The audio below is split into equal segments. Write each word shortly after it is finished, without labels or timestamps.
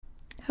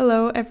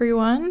Hello,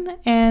 everyone,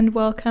 and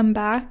welcome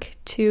back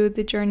to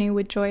the Journey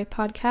with Joy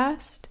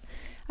podcast.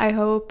 I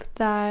hope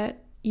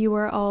that you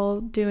are all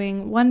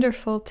doing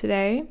wonderful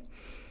today.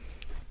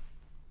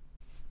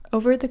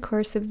 Over the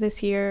course of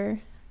this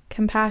year,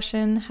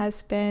 compassion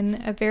has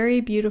been a very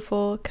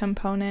beautiful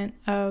component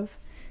of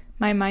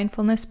my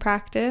mindfulness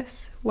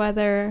practice,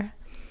 whether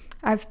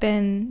I've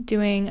been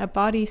doing a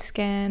body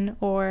scan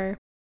or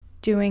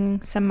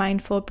doing some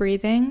mindful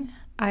breathing.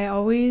 I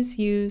always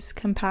use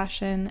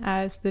compassion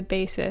as the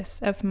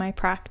basis of my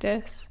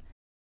practice.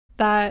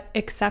 That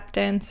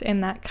acceptance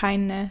and that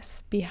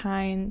kindness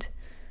behind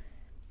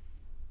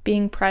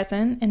being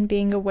present and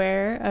being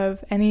aware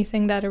of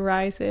anything that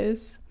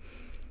arises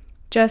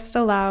just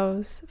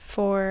allows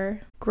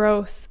for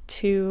growth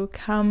to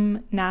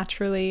come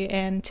naturally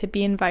and to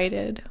be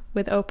invited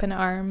with open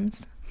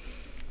arms.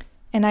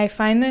 And I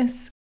find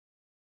this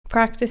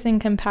practicing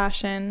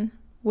compassion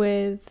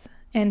with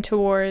and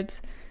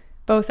towards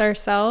both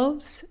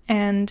ourselves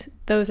and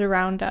those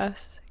around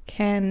us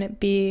can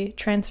be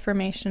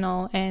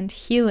transformational and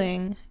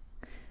healing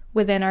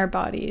within our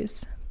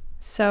bodies.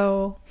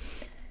 So,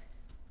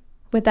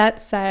 with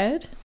that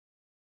said,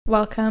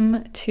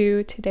 welcome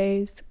to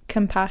today's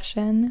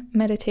compassion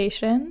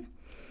meditation.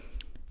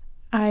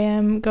 I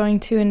am going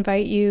to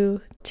invite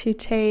you to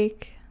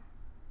take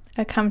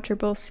a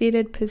comfortable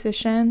seated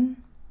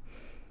position,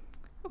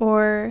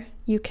 or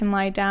you can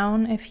lie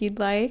down if you'd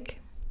like.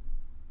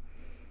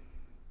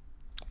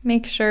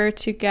 Make sure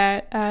to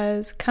get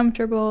as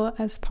comfortable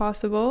as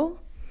possible.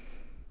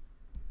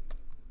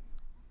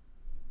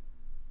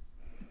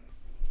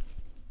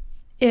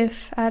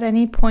 If at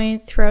any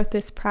point throughout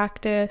this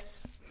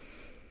practice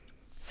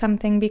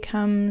something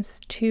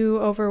becomes too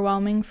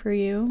overwhelming for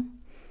you,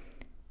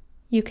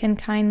 you can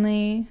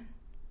kindly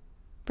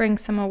bring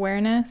some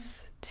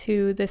awareness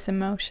to this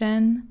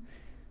emotion.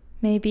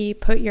 Maybe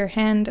put your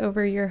hand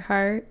over your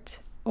heart,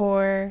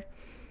 or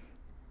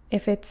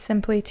if it's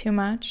simply too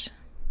much,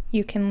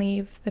 you can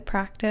leave the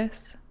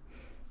practice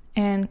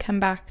and come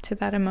back to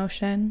that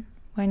emotion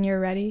when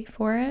you're ready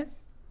for it.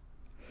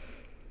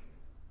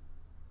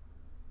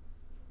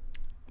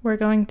 We're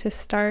going to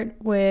start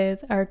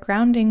with our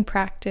grounding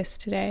practice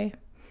today.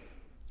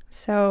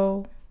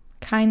 So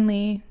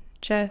kindly,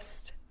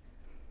 just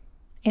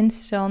in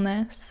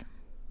stillness,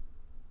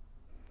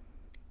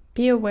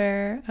 be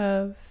aware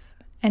of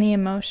any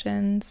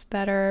emotions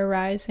that are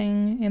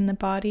arising in the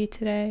body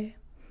today.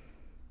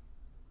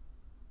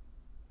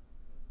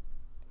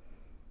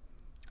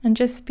 And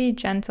just be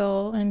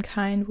gentle and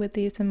kind with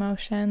these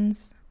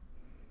emotions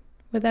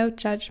without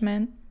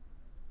judgment.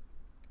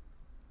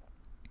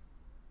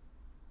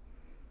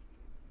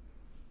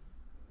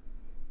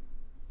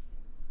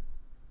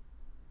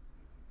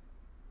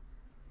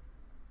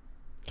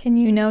 Can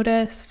you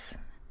notice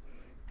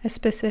a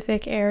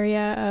specific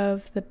area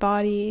of the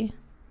body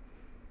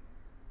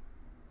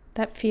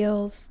that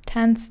feels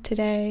tense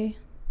today,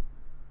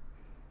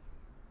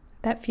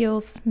 that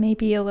feels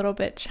maybe a little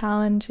bit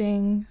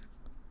challenging?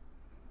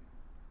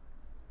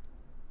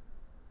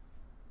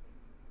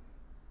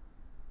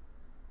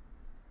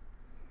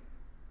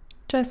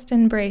 Just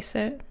embrace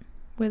it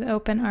with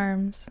open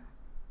arms.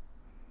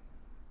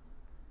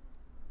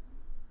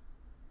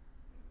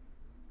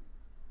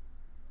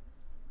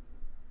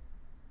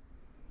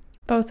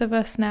 Both of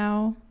us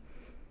now,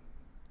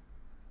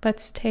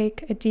 let's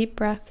take a deep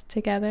breath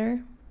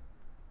together.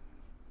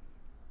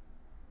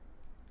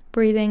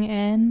 Breathing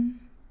in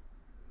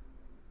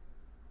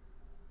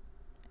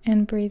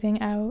and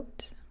breathing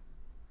out.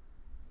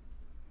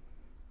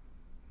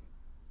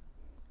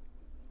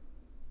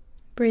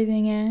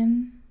 Breathing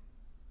in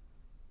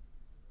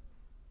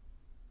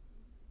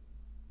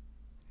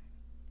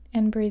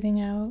and breathing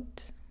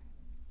out.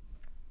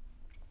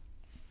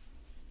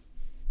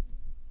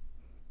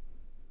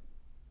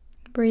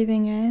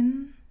 Breathing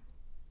in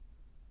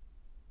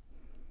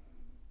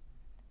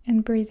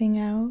and breathing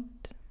out.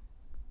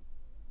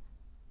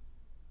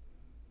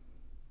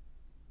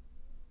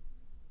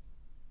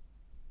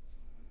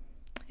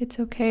 It's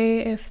okay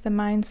if the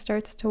mind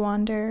starts to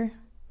wander.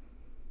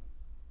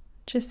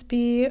 Just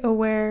be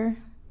aware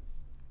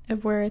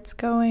of where it's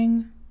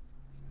going.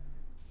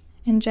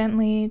 And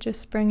gently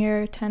just bring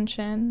your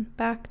attention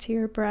back to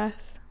your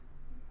breath.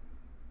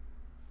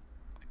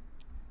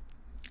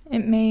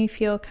 It may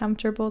feel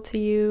comfortable to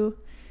you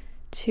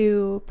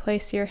to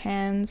place your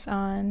hands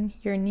on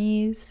your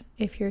knees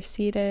if you're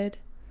seated.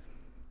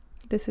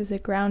 This is a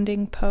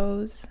grounding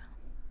pose.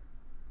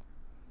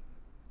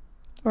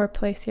 Or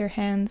place your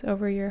hands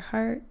over your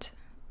heart.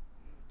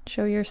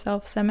 Show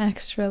yourself some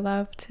extra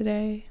love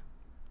today.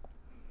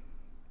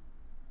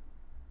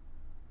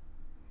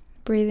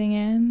 Breathing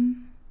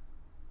in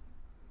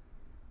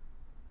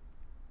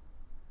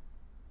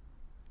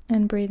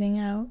and breathing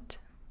out.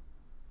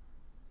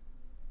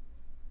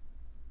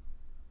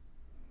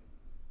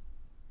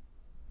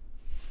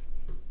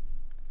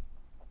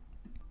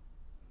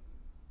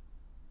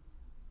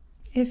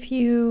 If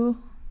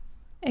you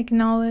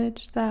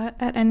acknowledge that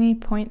at any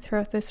point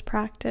throughout this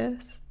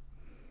practice,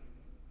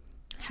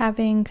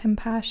 having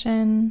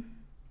compassion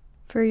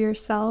for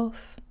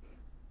yourself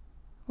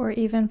or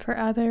even for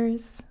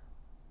others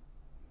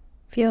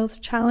feels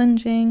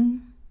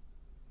challenging,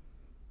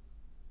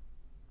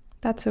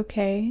 that's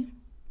okay.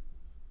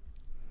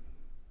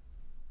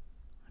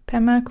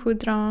 Pema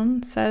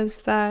Chodron says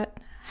that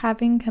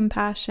having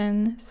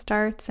compassion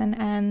starts and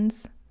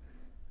ends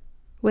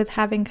with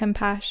having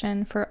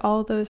compassion for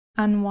all those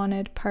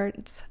unwanted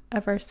parts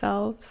of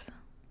ourselves.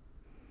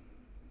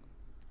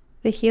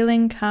 The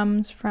healing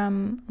comes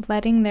from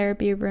letting there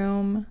be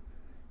room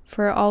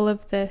for all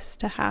of this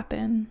to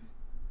happen.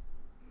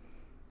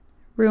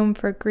 Room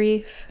for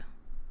grief,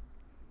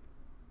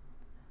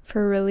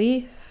 for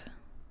relief,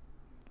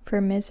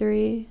 for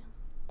misery,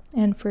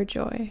 and for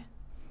joy.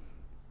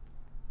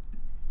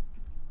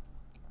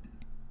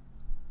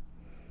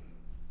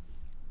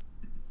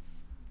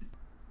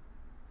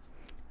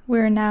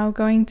 We're now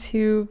going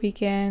to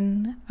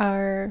begin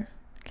our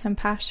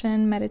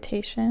compassion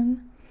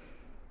meditation,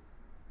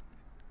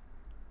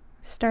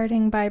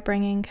 starting by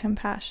bringing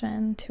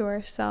compassion to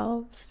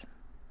ourselves.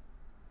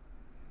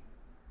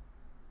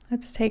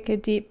 Let's take a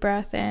deep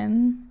breath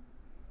in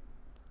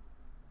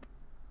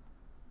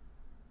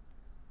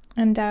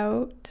and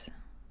out.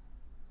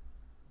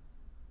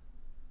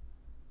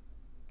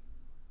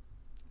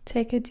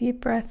 Take a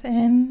deep breath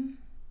in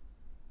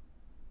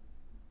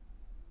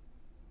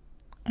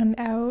and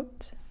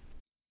out.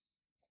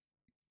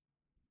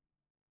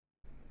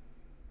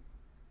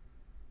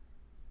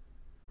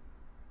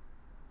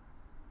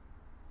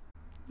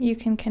 You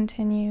can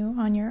continue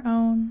on your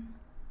own.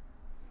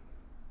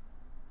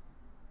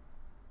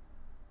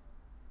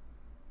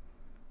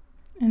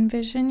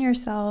 Envision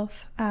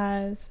yourself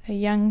as a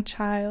young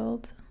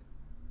child.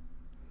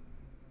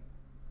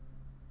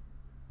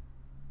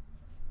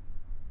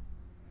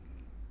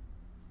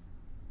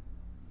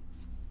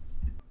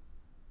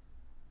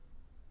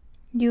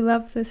 You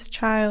love this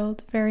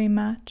child very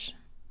much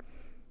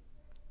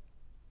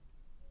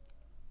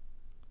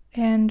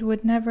and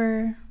would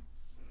never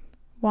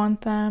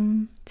want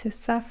them to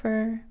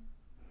suffer,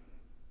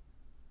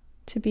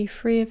 to be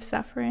free of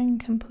suffering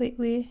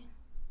completely.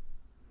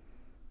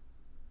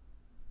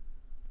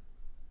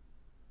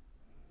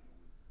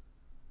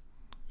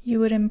 You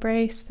would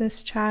embrace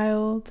this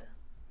child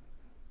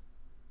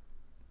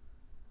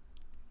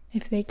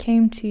if they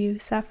came to you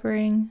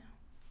suffering.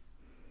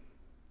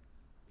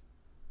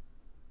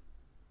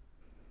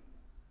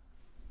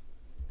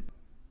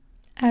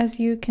 As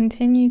you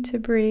continue to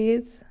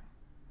breathe,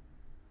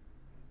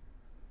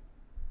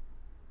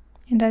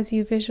 and as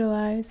you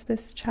visualize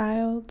this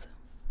child,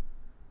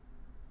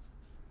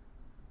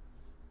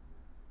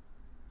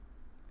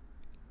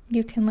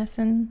 you can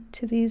listen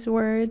to these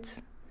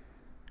words,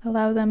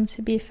 allow them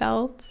to be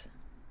felt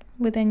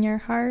within your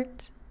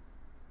heart.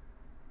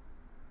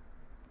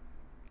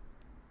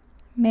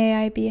 May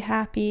I be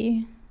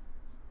happy.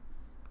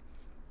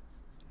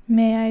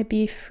 May I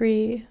be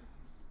free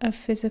of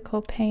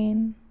physical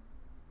pain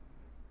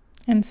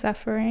and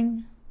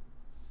suffering.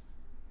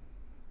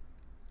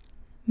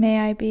 May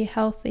I be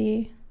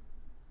healthy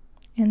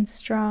and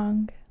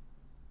strong.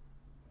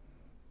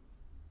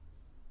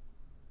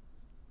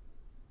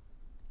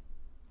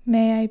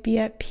 May I be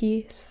at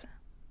peace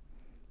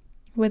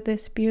with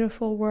this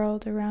beautiful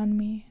world around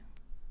me.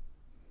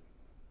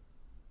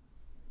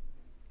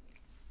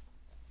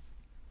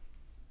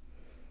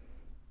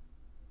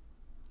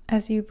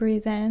 As you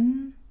breathe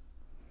in,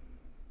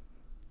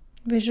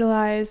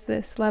 visualize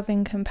this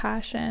loving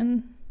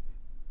compassion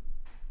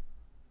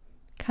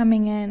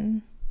coming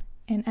in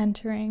and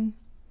entering,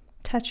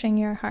 touching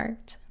your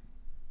heart.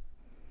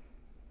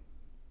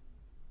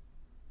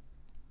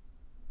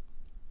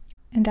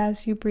 And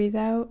as you breathe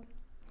out,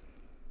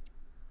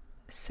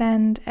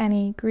 send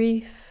any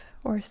grief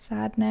or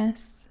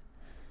sadness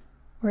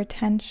or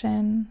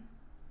tension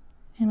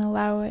and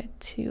allow it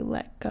to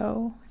let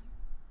go.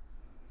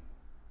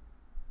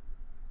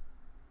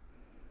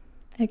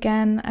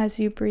 Again, as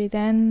you breathe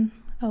in,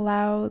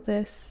 allow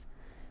this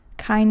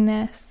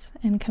kindness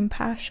and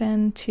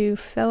compassion to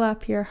fill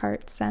up your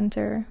heart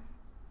center,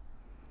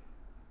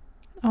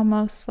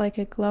 almost like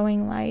a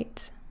glowing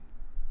light.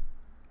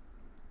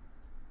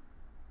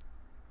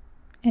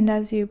 And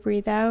as you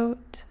breathe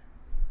out,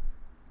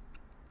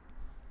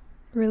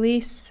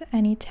 release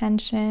any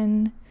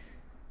tension,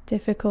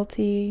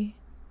 difficulty.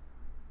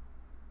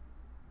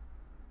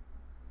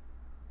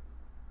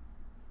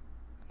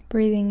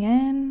 Breathing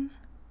in,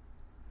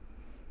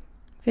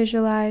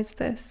 visualize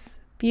this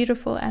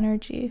beautiful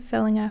energy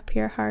filling up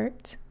your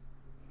heart,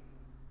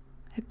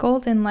 a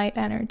golden light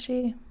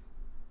energy.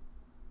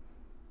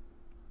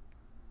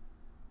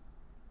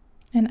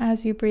 And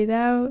as you breathe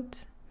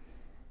out,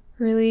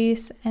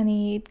 release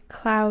any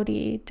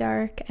cloudy,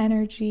 dark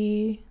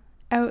energy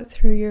out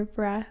through your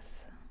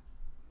breath.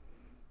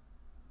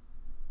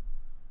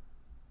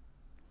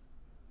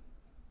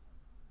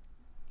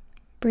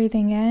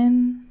 Breathing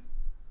in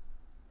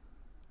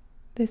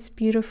this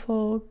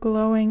beautiful,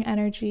 glowing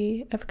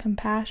energy of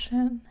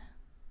compassion.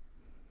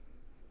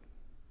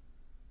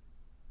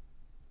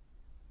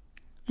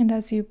 And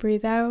as you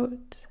breathe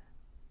out,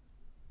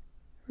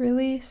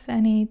 Release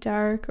any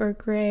dark or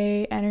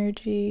gray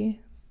energy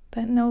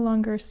that no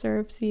longer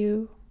serves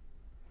you.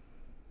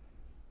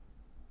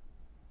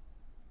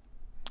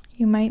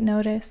 You might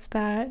notice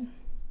that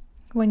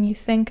when you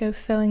think of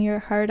filling your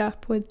heart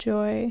up with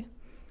joy,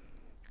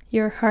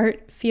 your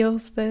heart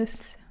feels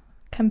this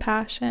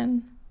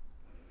compassion.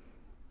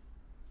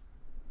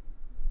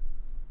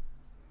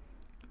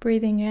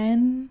 Breathing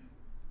in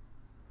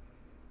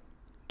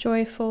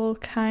joyful,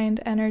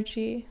 kind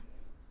energy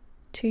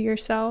to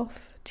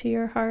yourself, to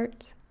your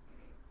heart.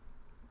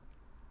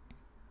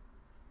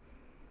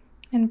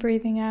 And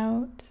breathing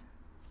out,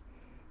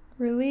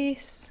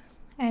 release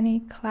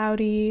any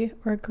cloudy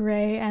or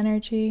gray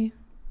energy.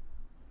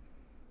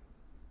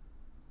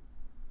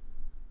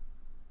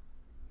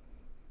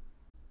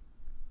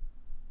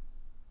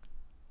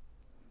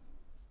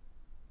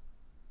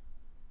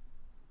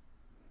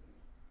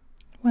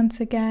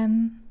 Once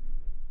again,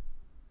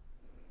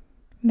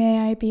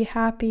 may I be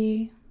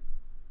happy.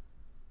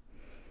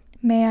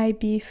 May I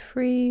be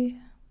free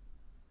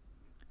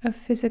of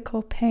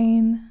physical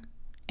pain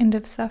and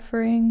of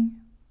suffering.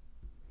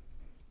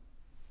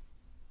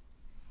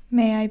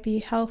 May I be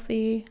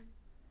healthy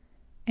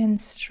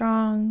and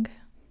strong.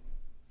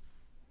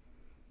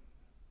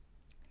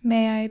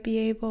 May I be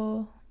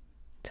able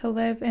to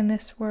live in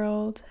this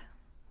world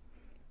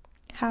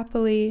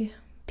happily,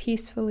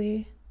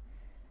 peacefully,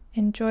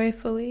 and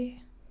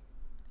joyfully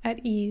at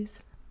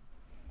ease.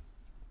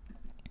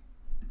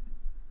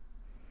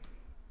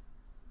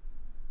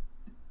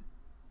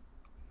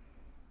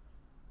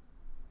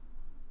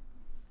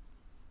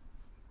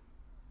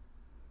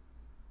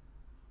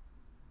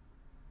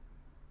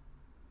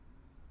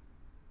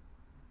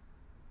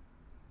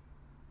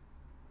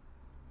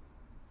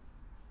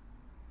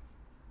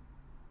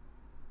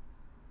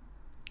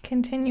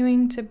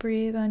 Continuing to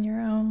breathe on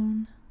your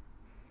own,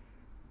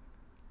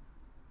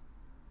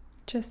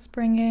 just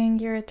bringing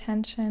your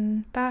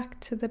attention back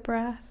to the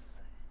breath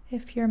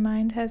if your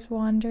mind has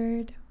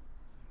wandered.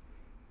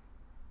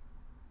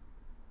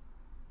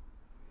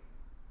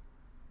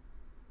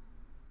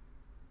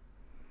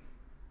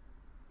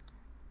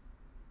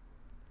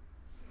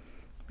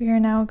 We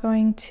are now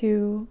going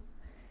to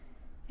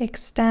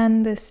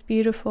extend this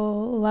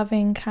beautiful,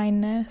 loving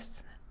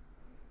kindness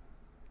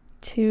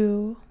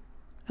to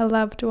a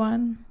loved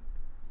one.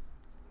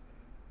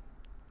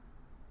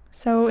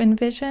 So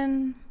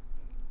envision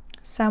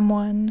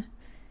someone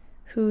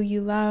who you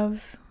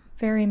love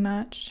very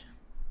much,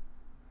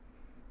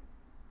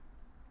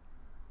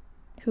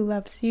 who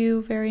loves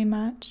you very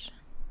much.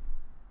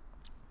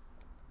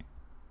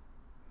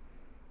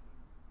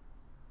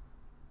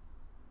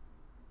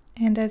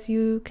 And as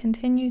you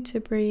continue to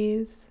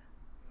breathe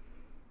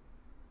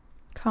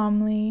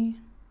calmly,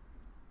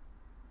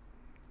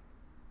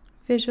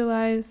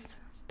 visualize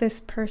this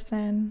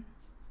person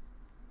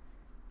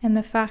and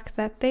the fact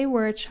that they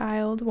were a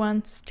child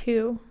once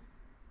too.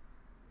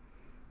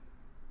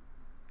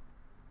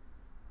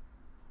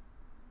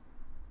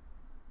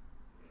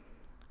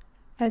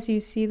 As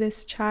you see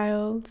this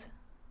child,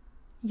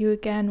 you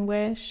again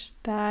wish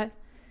that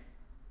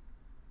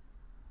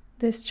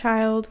this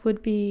child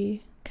would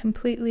be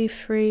completely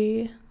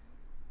free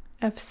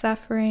of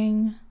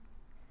suffering,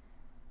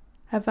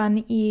 of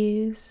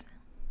unease.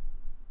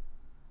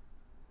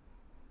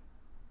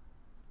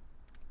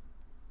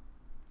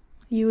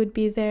 You would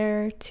be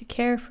there to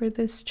care for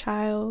this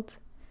child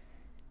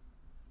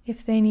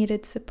if they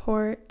needed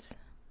support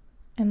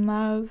and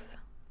love.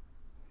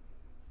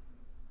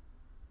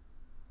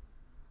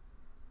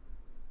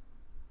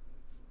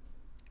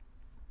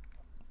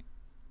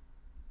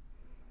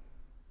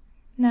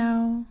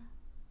 Now,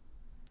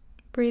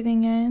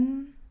 breathing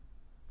in,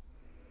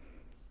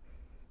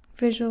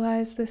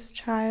 visualize this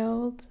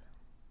child,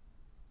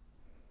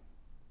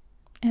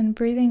 and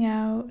breathing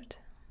out,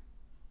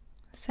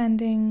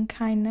 sending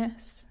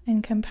kindness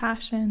and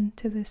compassion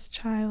to this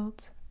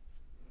child.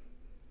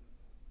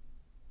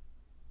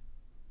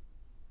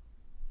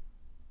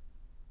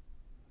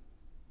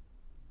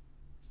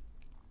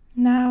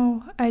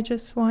 Now, I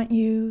just want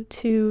you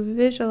to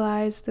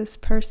visualize this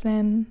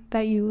person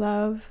that you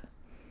love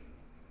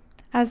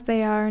as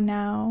they are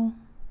now.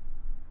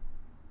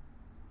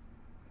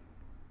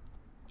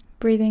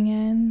 Breathing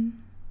in,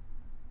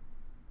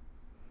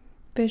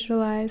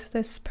 visualize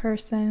this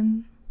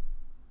person,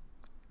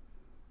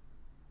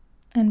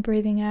 and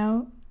breathing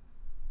out,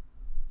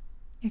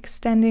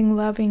 extending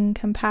loving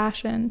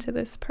compassion to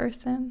this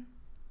person.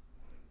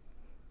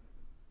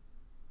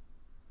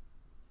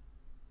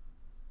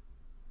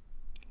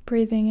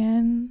 Breathing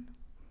in,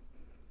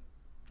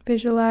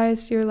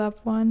 visualize your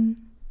loved one,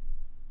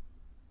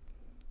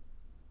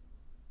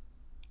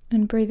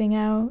 and breathing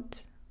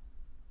out,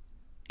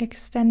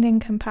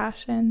 extending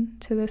compassion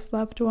to this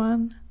loved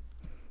one.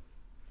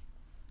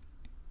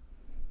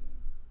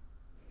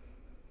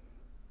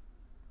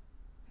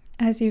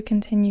 As you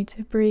continue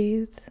to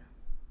breathe,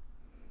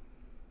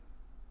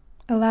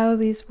 allow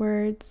these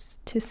words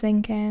to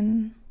sink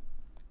in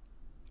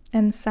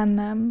and send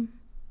them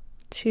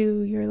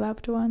to your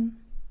loved one.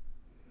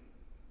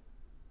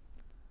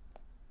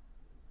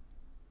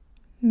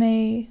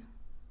 May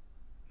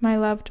my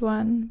loved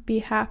one be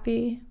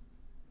happy.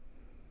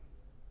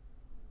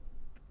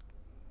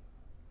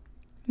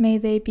 May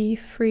they be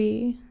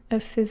free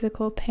of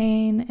physical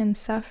pain and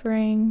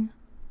suffering.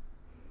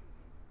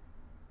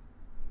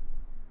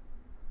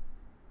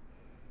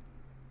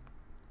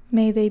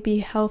 May they be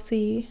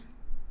healthy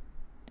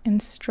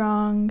and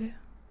strong.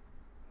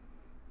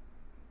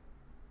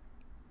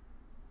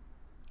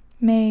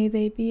 May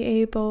they be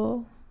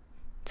able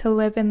to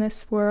live in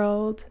this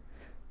world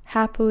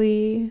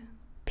happily,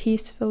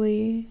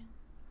 peacefully,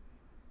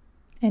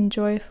 and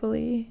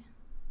joyfully,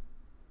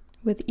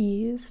 with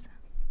ease.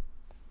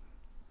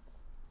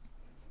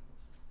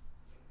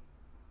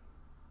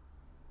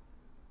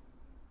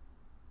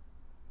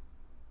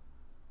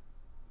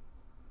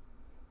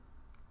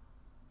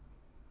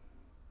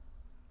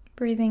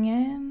 Breathing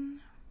in,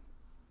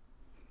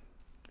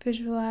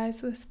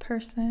 visualize this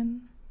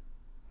person,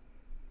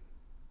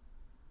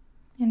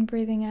 and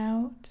breathing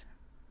out,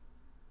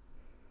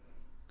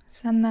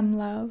 send them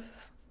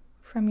love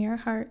from your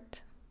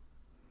heart.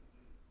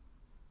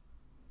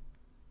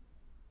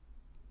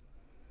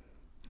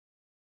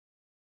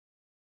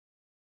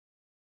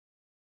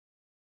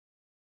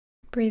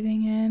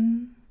 Breathing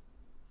in,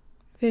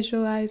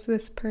 visualize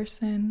this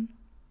person,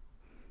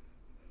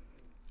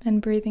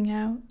 and breathing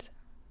out,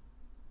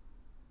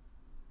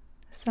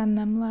 send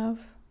them love.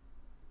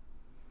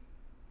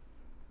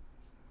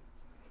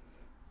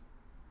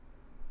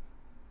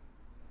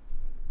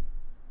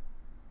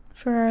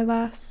 For our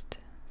last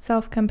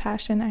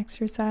self-compassion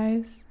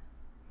exercise,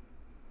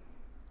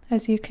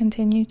 as you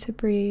continue to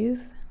breathe,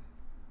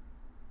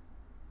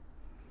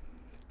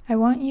 I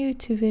want you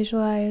to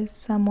visualize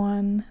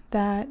someone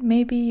that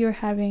maybe you're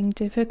having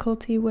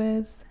difficulty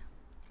with,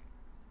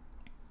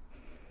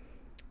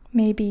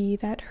 maybe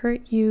that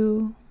hurt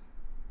you,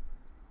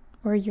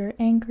 or you're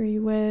angry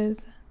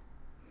with.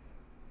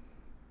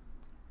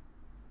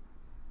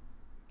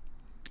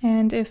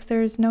 And if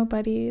there's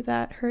nobody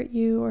that hurt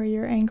you or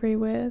you're angry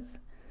with,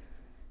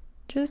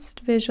 just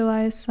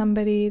visualize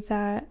somebody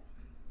that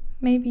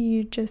maybe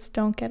you just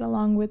don't get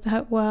along with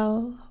that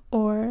well,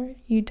 or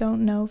you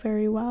don't know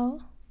very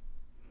well.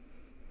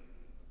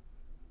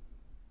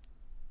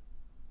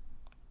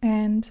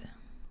 And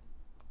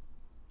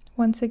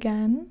once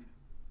again,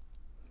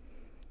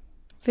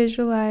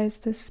 visualize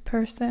this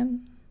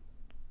person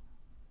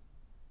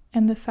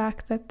and the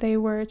fact that they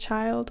were a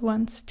child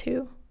once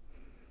too.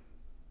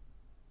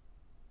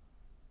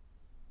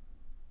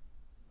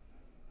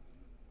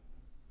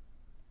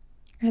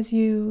 As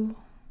you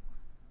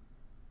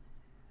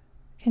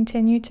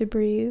continue to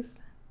breathe,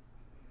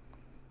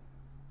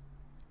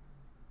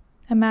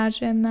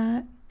 imagine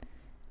that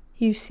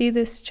you see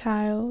this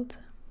child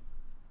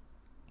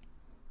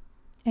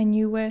and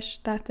you wish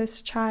that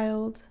this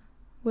child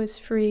was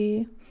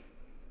free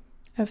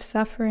of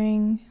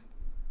suffering,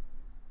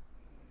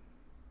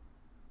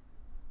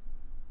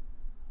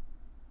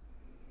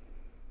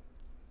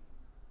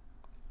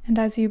 and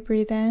as you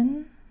breathe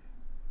in,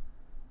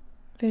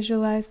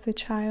 visualize the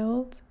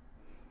child.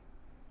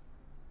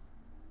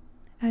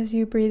 As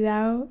you breathe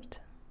out,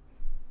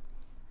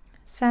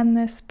 send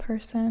this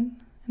person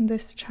and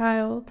this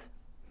child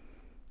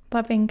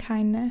loving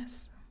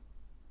kindness.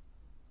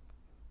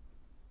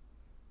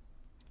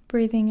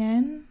 Breathing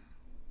in,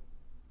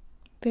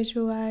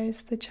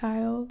 visualize the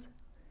child,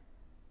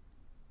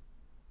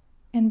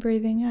 and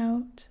breathing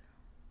out,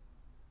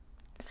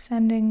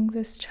 sending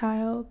this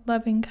child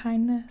loving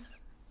kindness.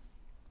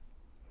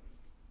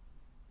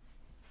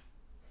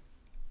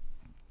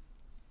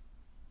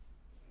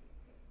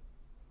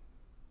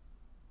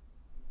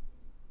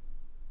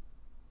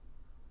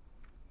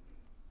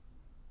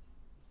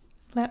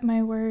 Let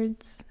my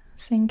words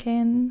sink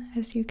in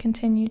as you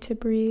continue to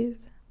breathe.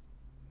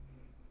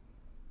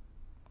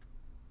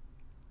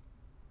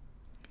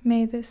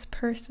 May this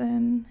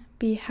person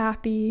be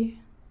happy.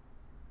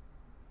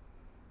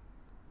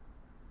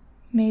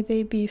 May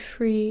they be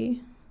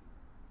free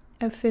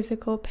of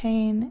physical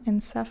pain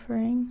and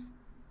suffering.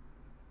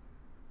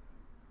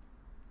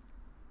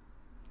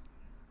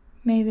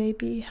 May they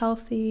be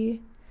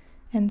healthy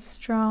and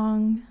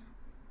strong.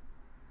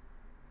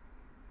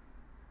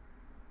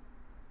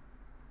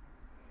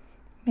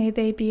 May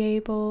they be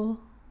able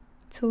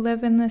to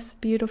live in this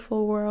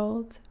beautiful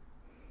world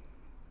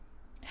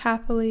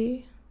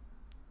happily,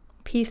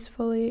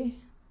 peacefully,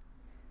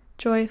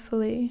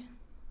 joyfully,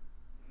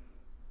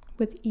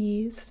 with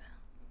ease.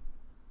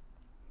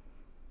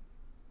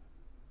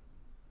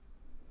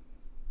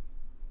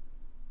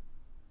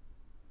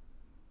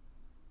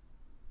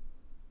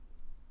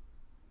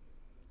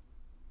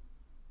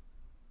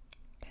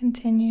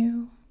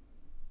 Continue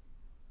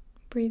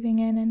breathing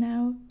in and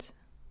out.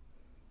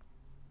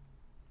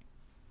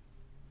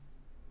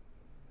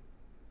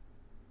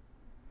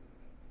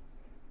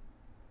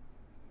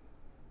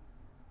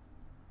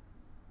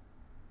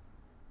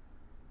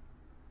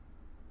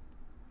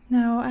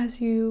 Now, as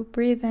you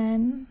breathe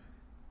in,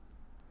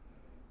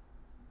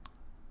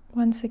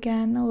 once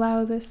again,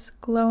 allow this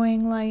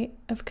glowing light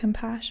of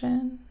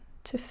compassion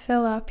to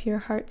fill up your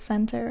heart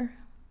center.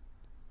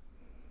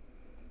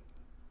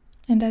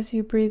 And as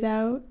you breathe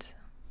out,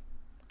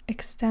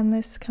 extend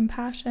this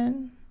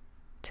compassion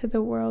to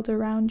the world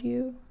around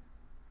you,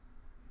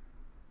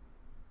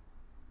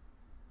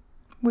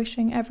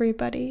 wishing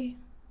everybody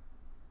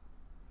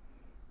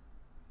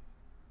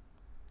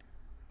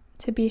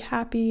to be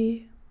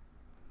happy,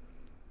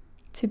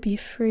 to be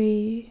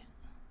free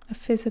of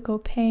physical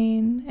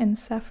pain and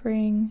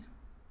suffering,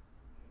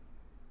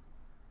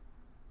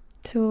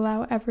 to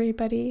allow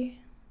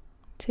everybody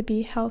to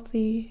be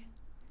healthy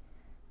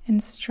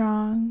and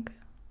strong,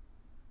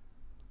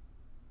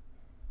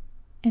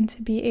 and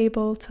to be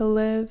able to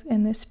live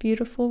in this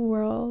beautiful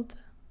world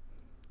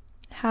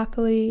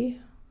happily,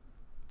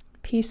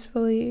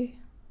 peacefully,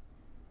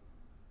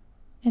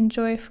 and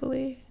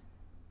joyfully,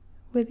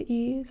 with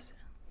ease.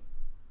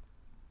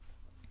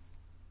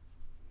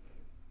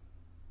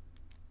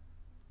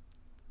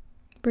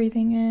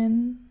 Breathing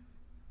in,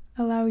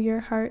 allow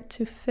your heart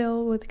to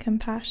fill with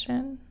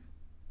compassion.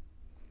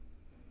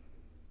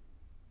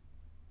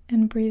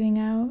 And breathing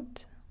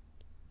out,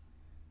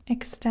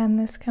 extend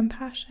this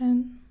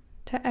compassion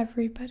to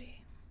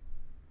everybody.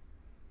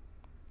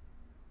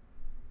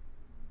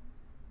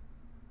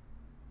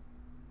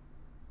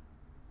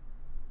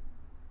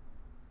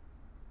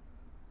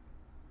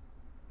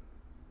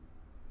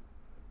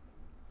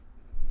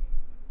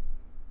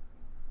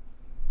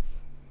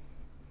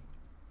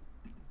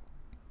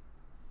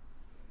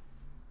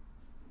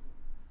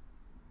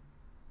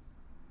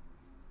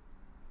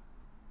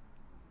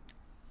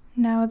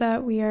 Now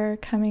that we are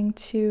coming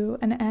to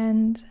an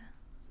end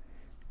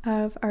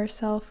of our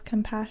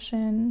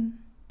self-compassion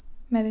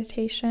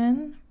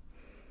meditation,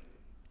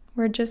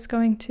 we're just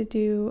going to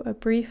do a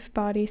brief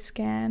body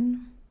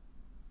scan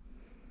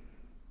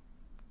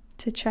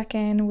to check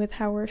in with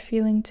how we're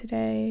feeling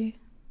today,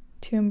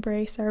 to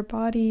embrace our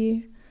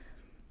body.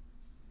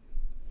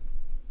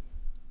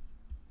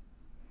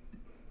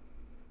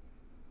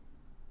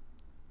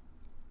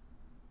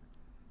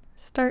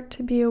 Start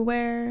to be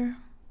aware.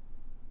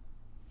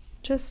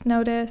 Just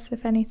notice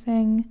if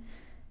anything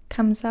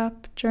comes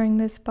up during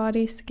this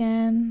body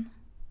scan,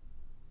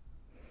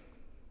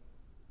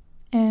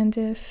 and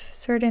if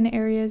certain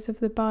areas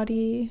of the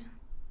body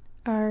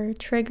are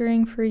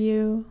triggering for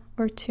you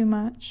or too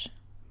much.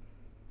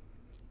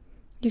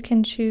 You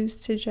can choose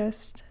to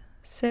just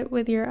sit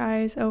with your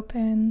eyes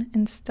open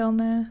in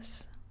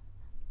stillness,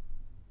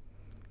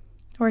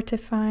 or to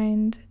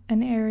find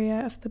an area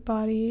of the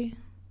body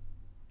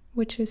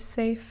which is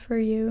safe for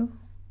you.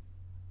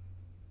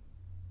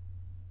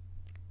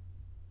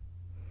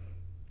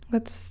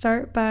 Let's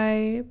start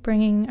by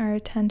bringing our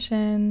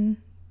attention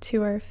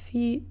to our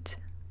feet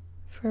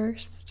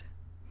first.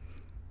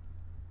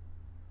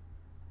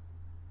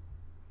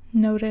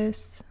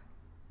 Notice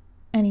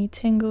any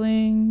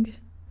tingling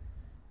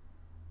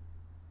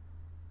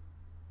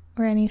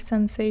or any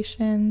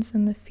sensations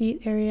in the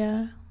feet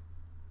area.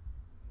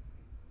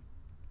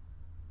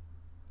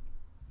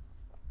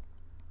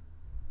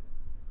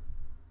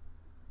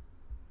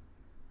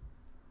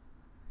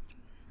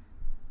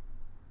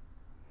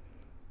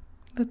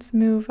 Let's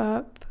move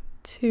up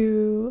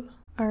to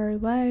our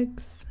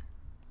legs.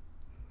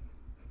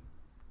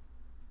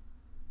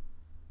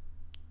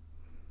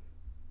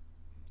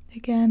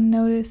 Again,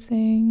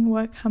 noticing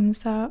what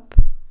comes up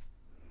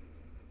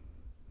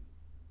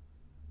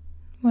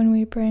when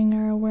we bring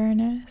our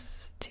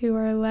awareness to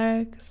our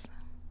legs.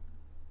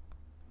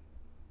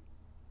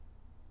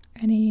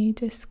 Any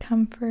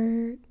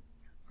discomfort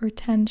or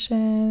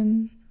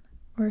tension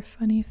or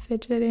funny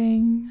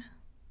fidgeting.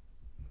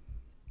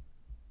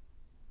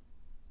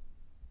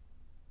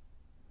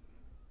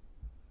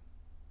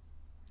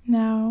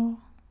 Now,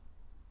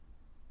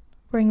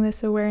 bring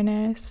this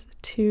awareness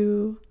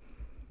to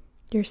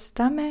your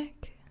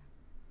stomach.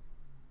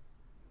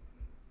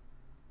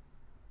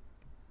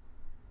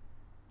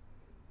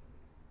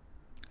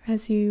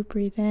 As you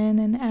breathe in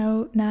and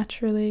out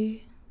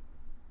naturally,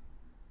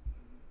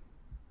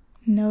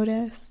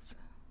 notice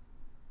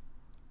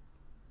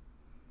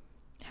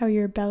how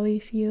your belly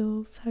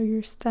feels, how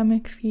your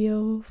stomach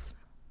feels.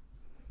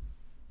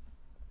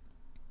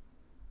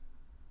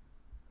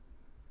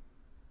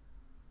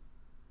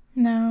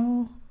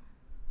 Now,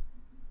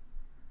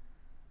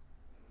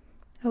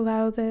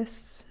 allow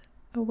this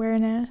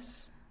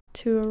awareness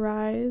to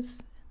arise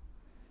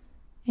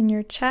in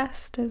your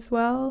chest as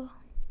well.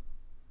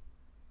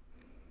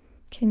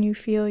 Can you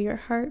feel your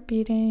heart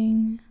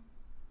beating?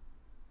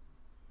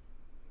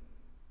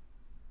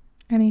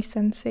 Any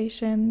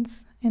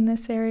sensations in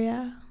this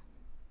area?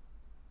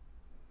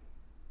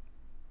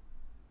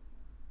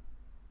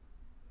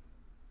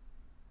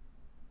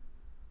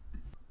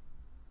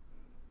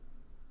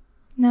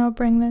 Now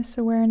bring this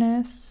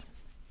awareness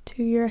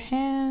to your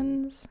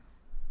hands.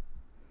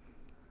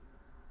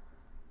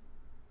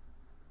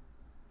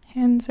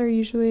 Hands are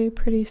usually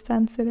pretty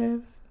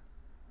sensitive.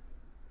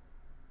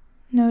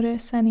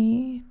 Notice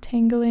any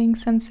tingling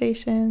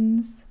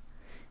sensations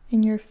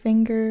in your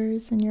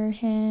fingers and your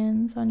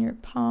hands, on your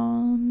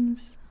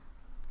palms.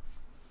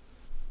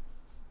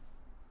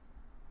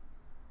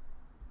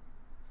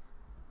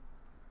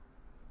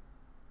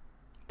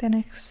 Then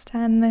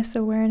extend this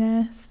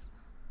awareness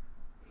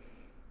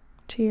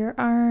to your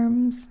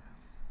arms.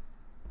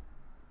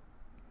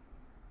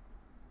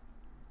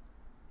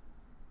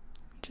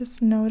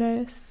 Just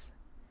notice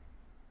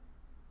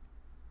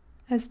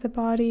as the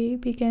body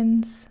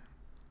begins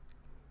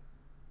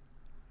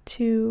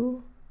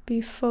to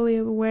be fully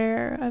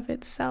aware of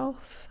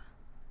itself.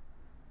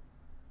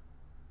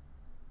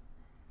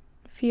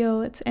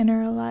 Feel its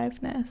inner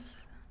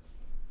aliveness.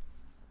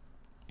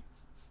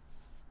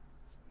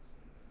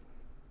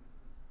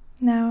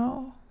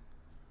 Now,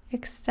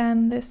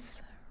 extend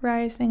this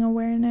rising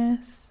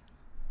awareness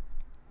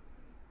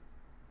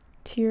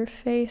to your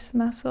face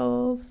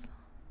muscles.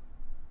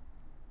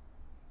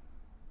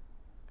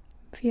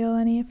 Feel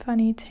any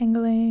funny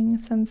tingling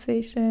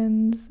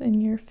sensations in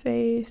your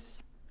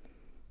face.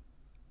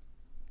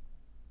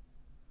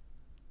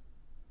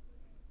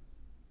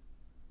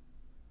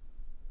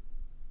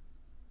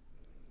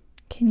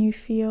 Can you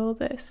feel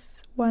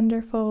this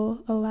wonderful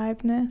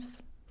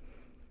aliveness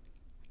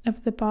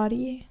of the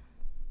body?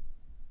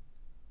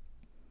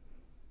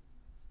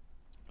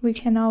 We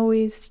can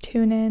always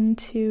tune in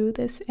to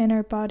this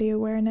inner body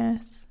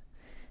awareness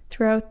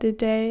throughout the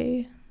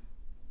day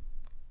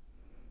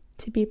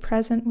to be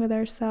present with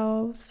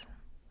ourselves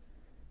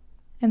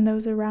and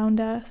those around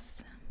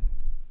us.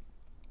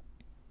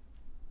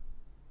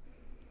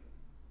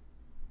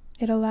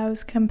 It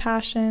allows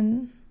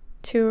compassion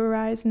to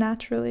arise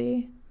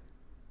naturally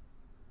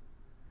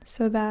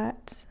so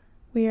that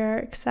we are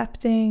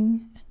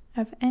accepting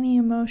of any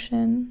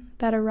emotion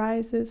that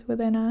arises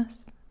within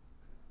us.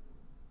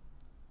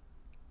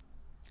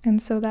 And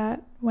so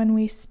that when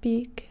we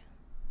speak,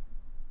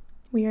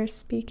 we are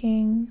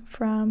speaking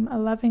from a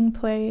loving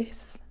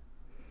place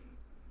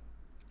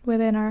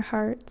within our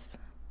hearts.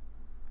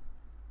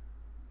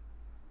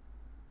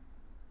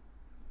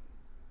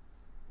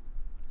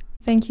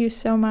 Thank you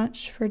so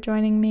much for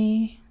joining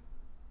me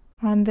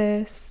on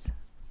this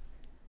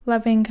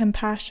loving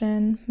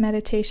compassion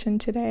meditation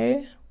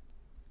today.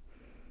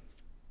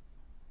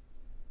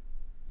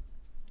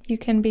 You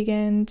can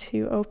begin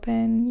to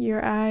open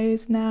your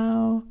eyes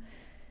now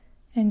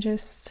and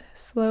just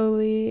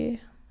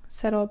slowly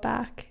settle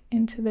back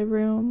into the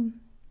room.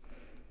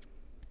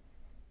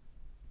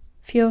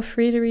 Feel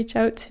free to reach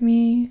out to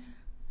me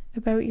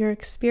about your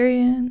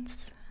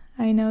experience.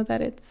 I know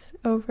that it's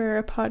over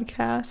a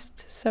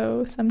podcast,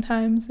 so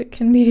sometimes it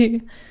can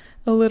be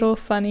a little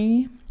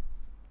funny.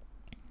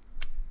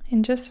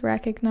 And just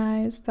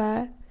recognize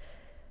that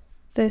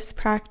this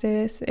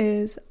practice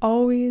is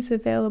always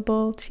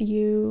available to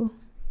you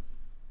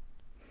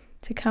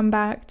to come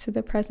back to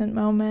the present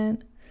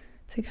moment,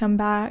 to come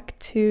back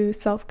to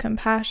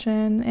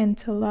self-compassion and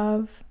to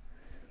love.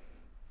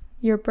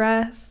 Your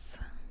breath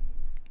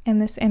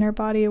and this inner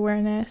body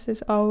awareness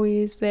is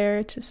always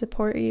there to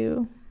support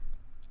you.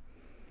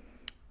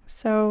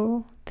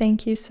 So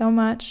thank you so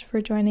much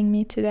for joining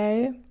me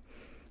today,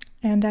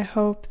 and I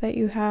hope that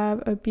you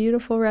have a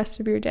beautiful rest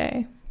of your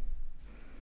day.